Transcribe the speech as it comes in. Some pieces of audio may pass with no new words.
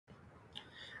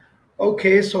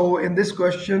Okay, so in this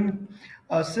question,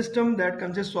 a system that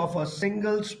consists of a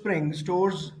single spring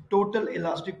stores total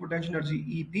elastic potential energy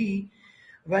EP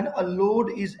when a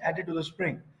load is added to the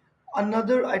spring.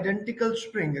 Another identical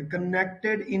spring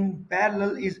connected in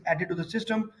parallel is added to the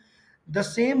system. The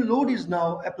same load is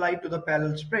now applied to the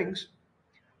parallel springs.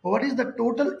 What is the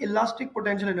total elastic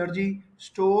potential energy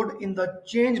stored in the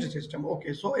changed system?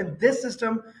 Okay, so in this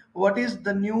system, what is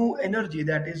the new energy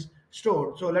that is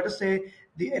stored? So let us say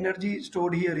the energy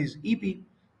stored here is EP.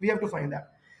 We have to find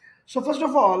that. So first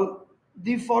of all,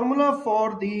 the formula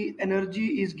for the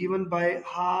energy is given by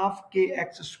half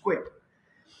kx squared.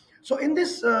 So in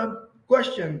this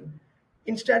question,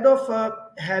 instead of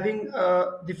having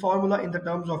the formula in the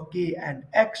terms of k and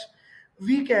x,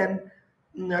 we can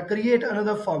create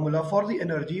another formula for the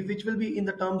energy, which will be in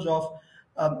the terms of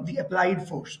the applied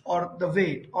force or the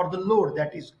weight or the load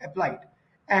that is applied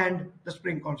and the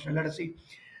spring constant. Let us see.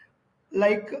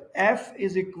 Like F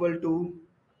is equal to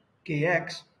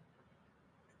kx,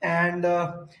 and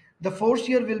the force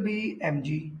here will be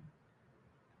mg.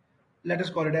 Let us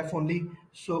call it f only.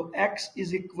 So x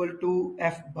is equal to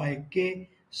f by k.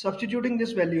 Substituting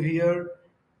this value here,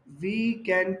 we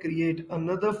can create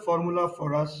another formula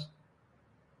for us,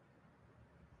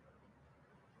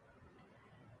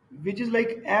 which is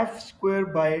like f square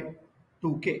by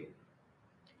 2k.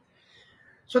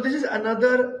 So this is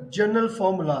another general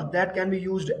formula that can be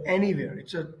used anywhere.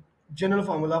 It's a general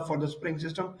formula for the spring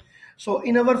system. So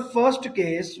in our first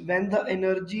case, when the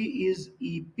energy is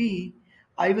EP,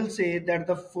 I will say that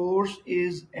the force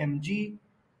is mg.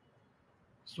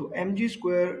 So mg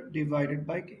square divided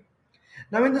by k.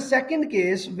 Now in the second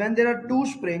case, when there are two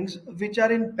springs which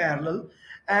are in parallel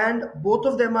and both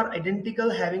of them are identical,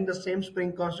 having the same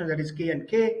spring constant, that is k and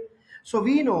k. So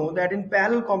we know that in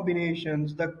parallel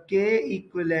combinations, the k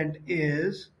equivalent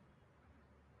is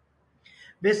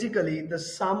basically the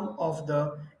sum of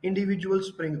the individual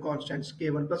spring constants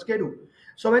k1 plus k2.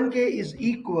 So when k is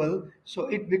equal, so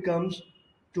it becomes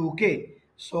 2k.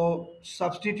 So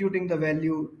substituting the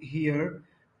value here,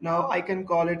 now I can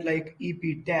call it like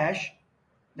ep dash,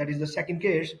 that is the second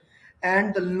case,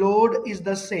 and the load is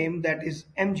the same, that is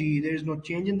mg. There is no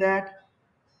change in that.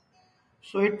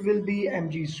 So it will be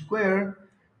mg square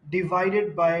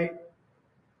divided by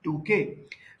 2k.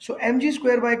 So mg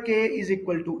square by k is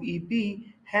equal to ep.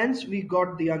 Hence, we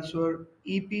got the answer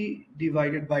ep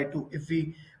divided by 2 if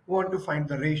we want to find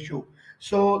the ratio.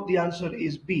 So the answer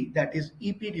is B, that is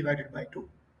ep divided by 2.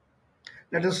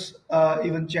 Let us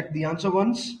even check the answer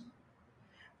once.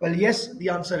 Well, yes, the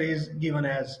answer is given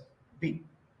as B.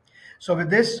 So with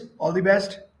this, all the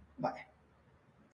best. Bye.